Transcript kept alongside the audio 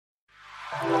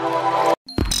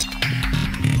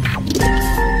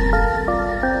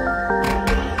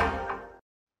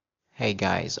Hey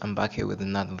guys, I'm back here with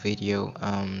another video.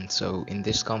 So in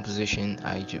this composition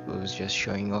I was just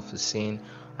showing off a scene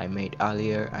I made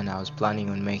earlier, and I was planning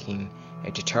on making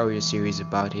a tutorial series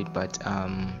about it, but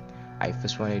I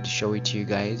first wanted to show it to you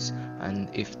guys, and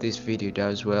if this video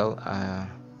does well,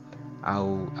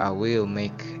 I will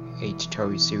make a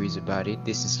tutorial series about it.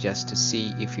 This is just to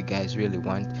see if you guys really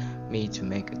want me to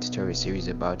make a tutorial series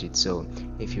about it. So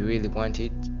if you really want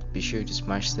it, be sure to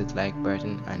smash that like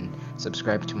button and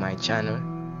subscribe to my channel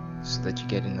so that you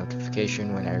get a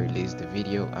notification when I release the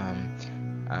video.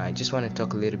 I just want to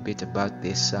talk a little bit about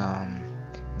this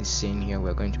scene here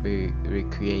we're going to be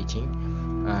recreating.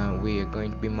 We are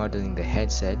going to be modeling the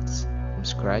headsets from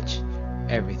scratch,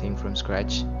 everything from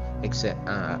scratch, except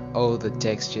all the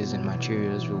textures and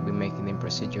materials we'll be making them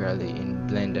procedurally in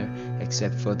Blender,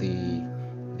 except for the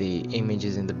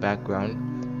images in the background.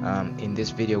 In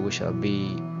this video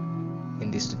in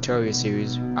this tutorial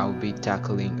series, I'll be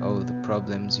tackling all the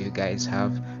problems you guys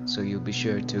have, so you'll be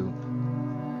sure to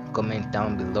comment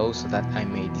down below so that I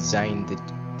may design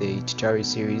the tutorial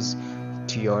series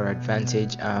to your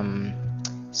advantage.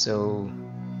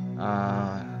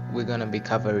 We're gonna be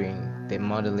covering the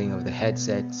modeling of the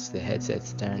headsets, the headset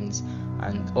stands,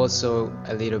 and also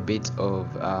a little bit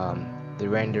of the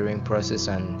rendering process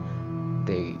and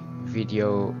the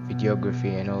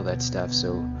videography and all that stuff.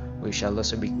 So we shall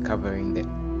also be covering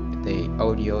the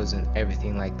audios and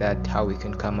everything like that, how we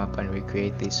can come up and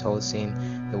recreate this whole scene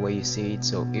the way you see it.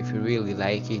 So if you really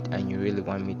like it and you really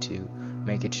want me to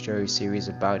make a tutorial series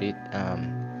about it,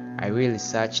 I really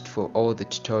searched for all the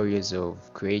tutorials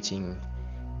of creating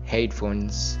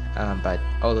headphones, but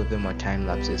all of them are time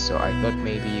lapses, so I thought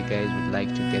maybe you guys would like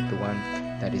to get the one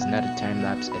that is not a time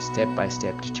lapse, a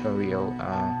step-by-step tutorial.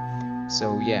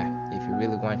 So yeah, if you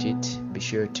really want it, be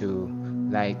sure to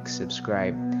like,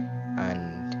 subscribe,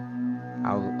 and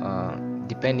I'll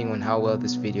depending on how well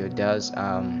this video does,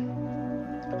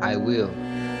 I will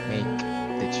make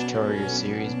the tutorial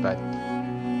series, but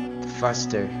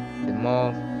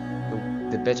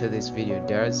the better this video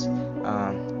does,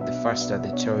 the faster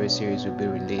the tutorial series will be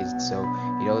released. So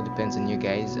it all depends on you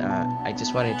guys. I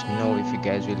just wanted to know if you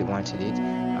guys really wanted it.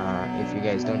 If you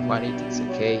guys don't want it, it's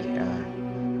okay.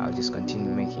 I'll just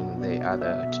continue making the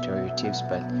other tutorial tips,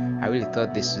 but I really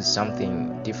thought this was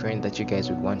something different that you guys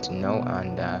would want to know,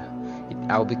 and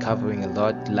I'll be covering a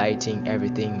lot, lighting,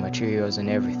 everything, materials and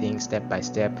everything, step by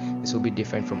step. This will be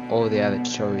different from all the other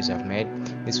tutorials I've made.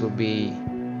 This will be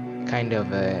kind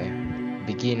of a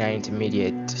beginner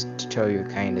intermediate tutorial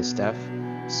kind of stuff,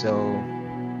 so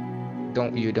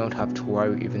you don't have to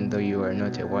worry, even though you are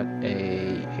not a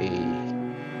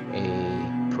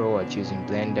pro at using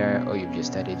Blender, or you've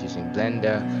just started using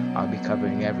Blender. I'll be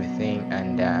covering everything,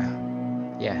 and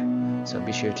yeah, so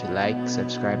be sure to like,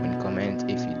 subscribe, and comment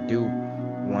if you do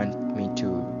want me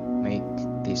to make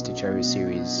this tutorial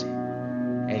series.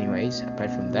 Anyways,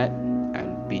 apart from that,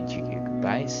 I'll bid you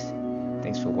goodbyes.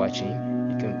 Thanks for watching.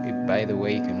 By the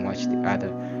way, you can watch the other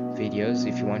videos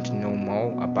if you want to know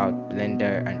more about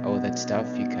Blender and all that stuff.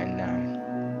 You can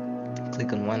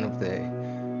click on one of the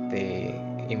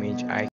image icons